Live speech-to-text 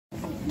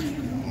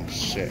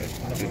shit.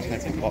 I did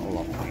take a bottle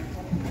off.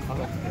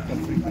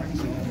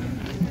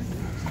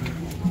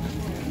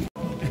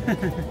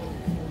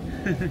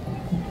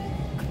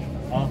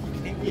 Oh,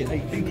 I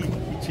think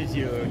you chose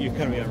your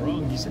career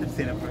wrong. You should have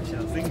been a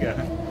professional singer.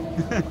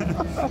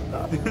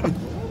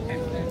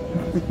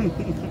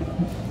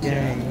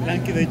 Yeah.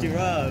 Thank you, the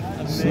giraffe.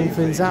 Amazing.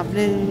 Something's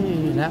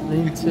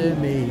happening to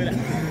me.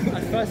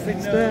 At first I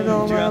Spend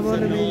all my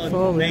money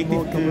for it, native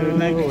won't come to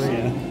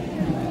Lancashire. away.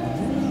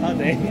 Are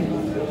they?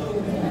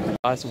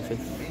 Buy something.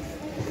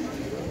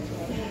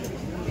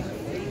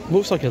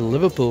 Looks like a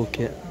Liverpool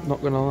kit,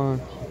 not gonna lie.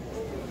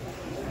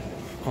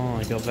 Oh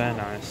my god, they're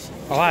nice.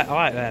 I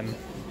like them.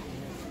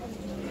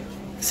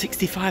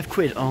 65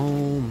 quid,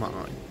 oh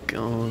my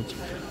god.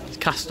 It's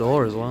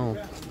Castor as well.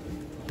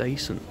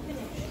 Decent.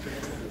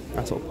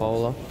 That's what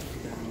polo.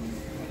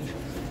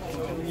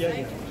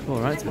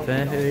 Alright, to be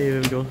fair, here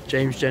we go.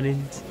 James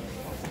Jennings.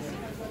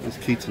 It's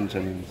Keaton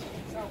Jennings.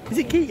 Is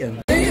it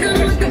Keaton?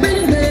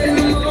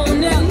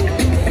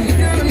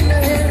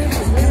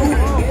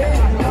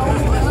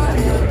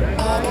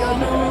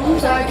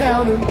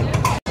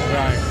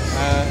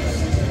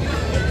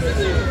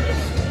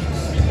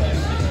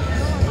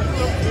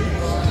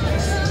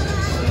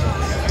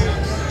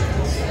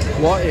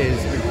 What is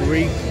a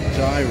Greek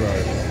gyro?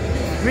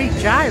 Greek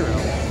gyro?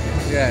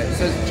 Yeah, it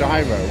says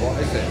gyro. What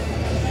is it?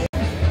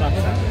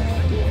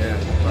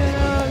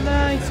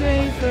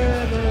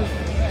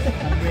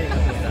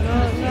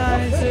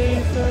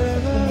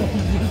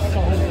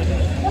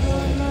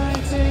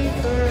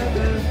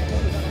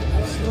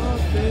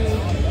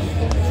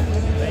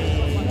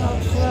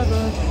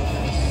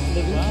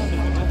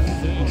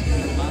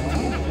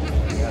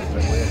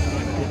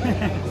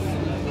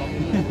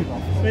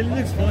 Well, it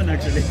looks fun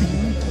actually.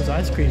 Those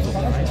ice creams look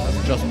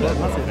nice. Just blood.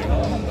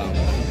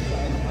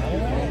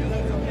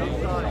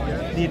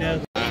 You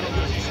know.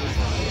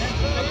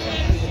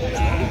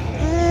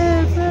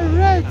 It's a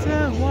red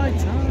and white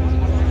time.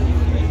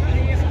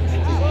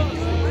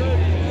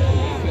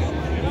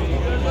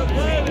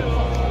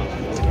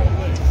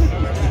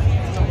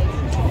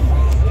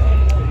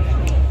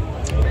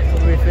 What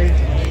do we think?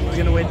 We're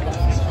gonna win.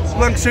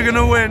 Lancashire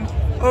gonna win.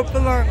 Up the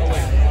line. Up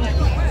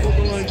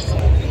the line.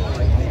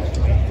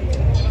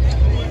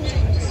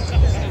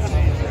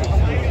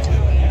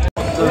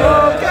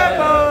 Okay,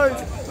 boys,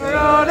 we're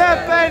on a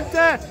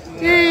penta.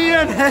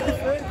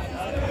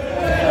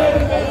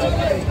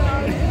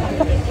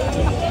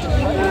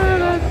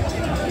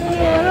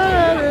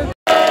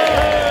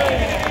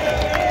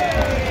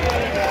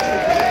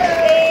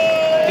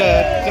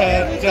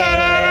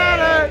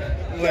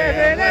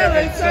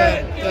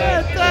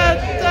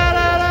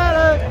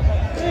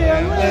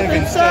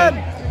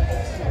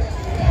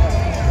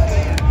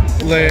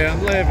 Liam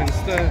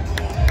Livingston.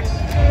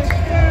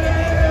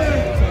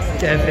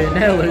 Kevin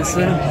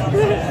Ellison.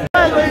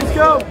 Let's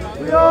go!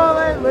 We all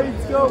let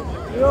Leeds go!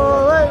 We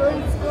all let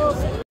Leeds go!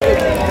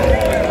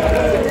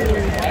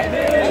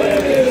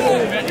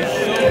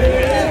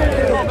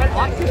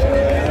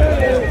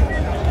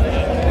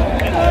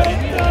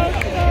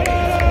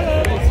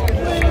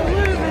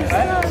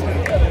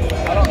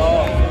 I don't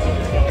know.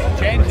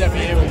 Change every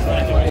year with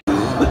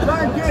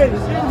Lucky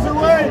gives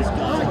away!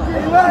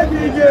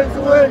 Lucky gives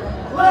away!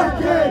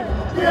 Lucky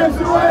gives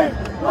away!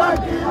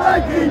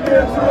 Lucky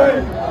gives away!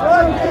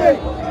 Lucky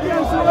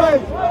gives away!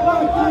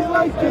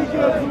 Lucky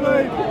gives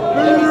away!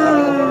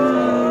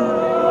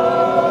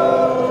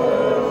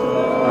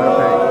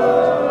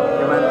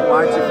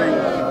 Why do you think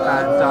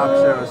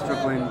Derbyshire are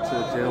struggling to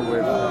deal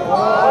with?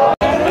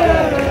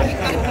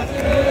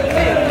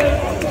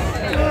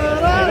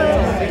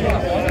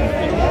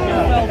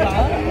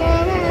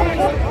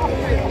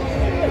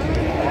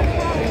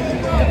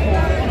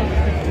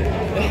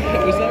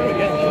 Was there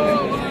again?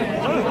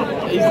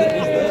 He's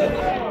there.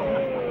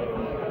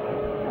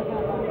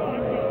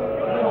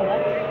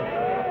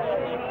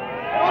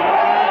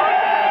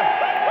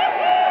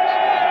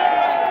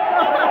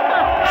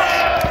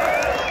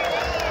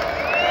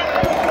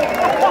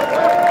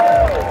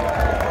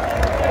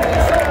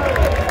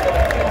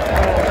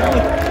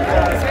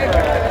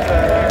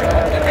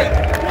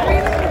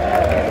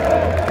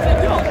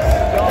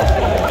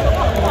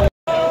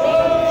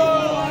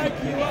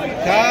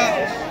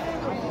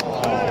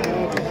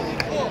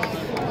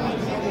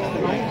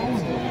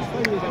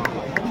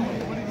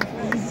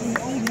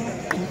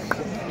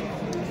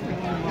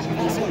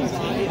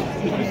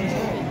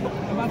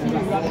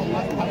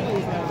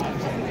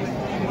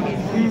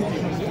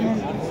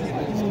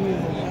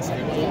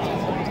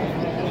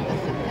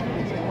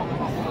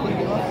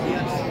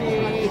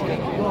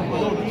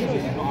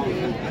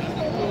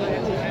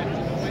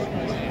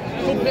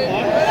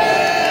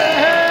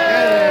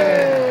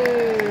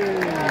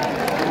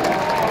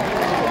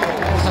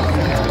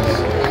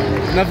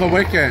 Another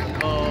wicket.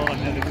 Oh,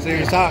 So he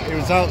was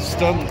out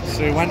stumped,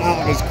 so he went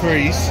out of his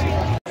crease.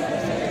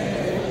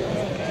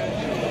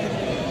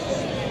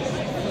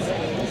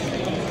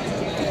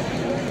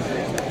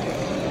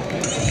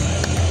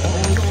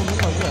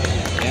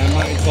 Yeah,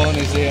 Matty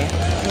Corney's here.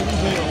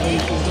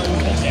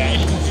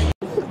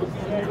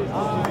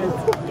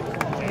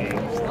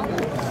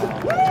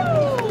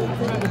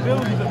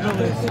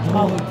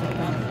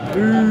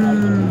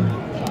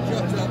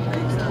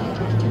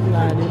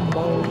 Lightning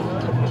bolt.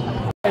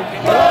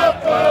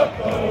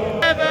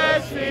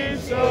 Never seen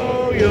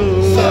so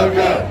good. So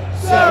good,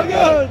 so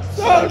good,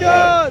 so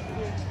good.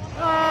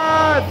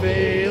 I'm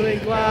feeling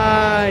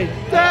inclined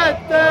to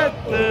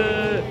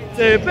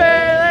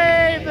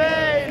believe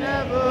they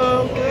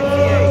never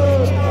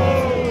will.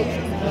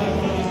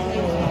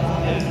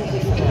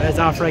 There's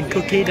our friend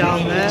Cookie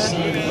down there.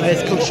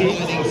 Where's Cookie?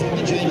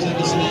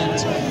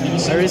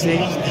 Where is he?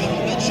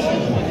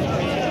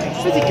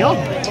 Where's he gone?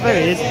 Oh, there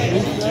he is.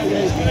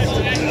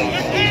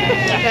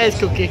 There's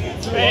Cookie.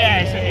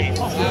 Yeah,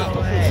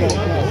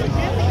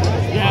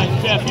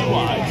 if you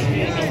want.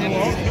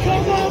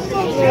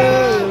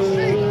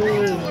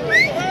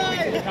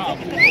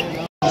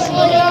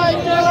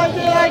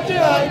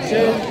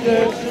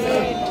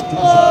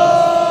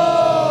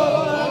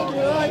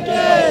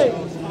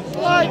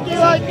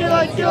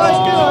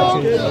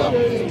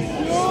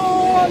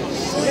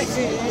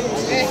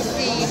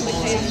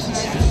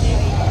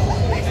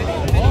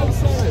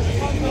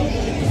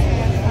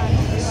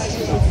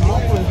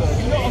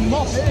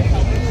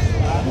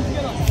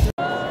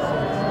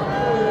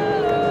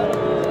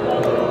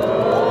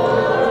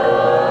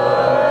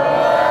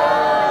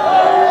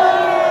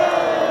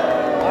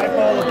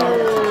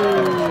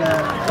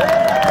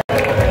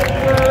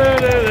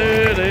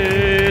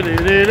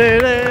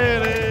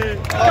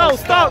 Go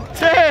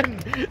Stockton!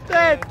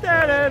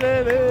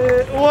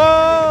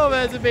 Whoa,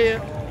 there's a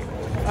beer.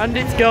 And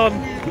it's gone.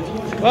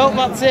 Well,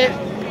 that's it.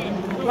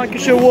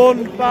 Lancashire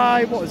won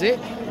by, what was it?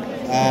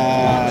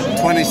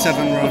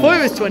 27 I runs. thought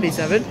it was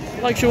 27.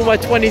 Lancashire won by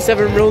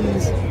 27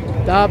 runs.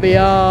 Derby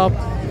are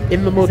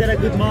in the mud. Is that a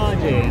good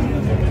margin?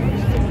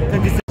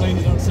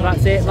 So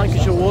that's it,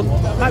 Lancashire won.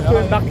 Might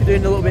put him back to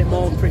doing a little bit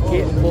more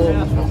cricket,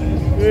 but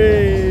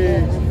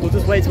we'll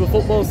just wait till the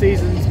football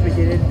season's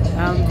beginning.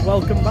 And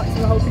welcome back to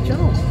the Hopi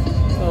channel.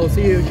 So I'll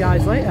see you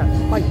guys later.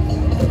 Bye.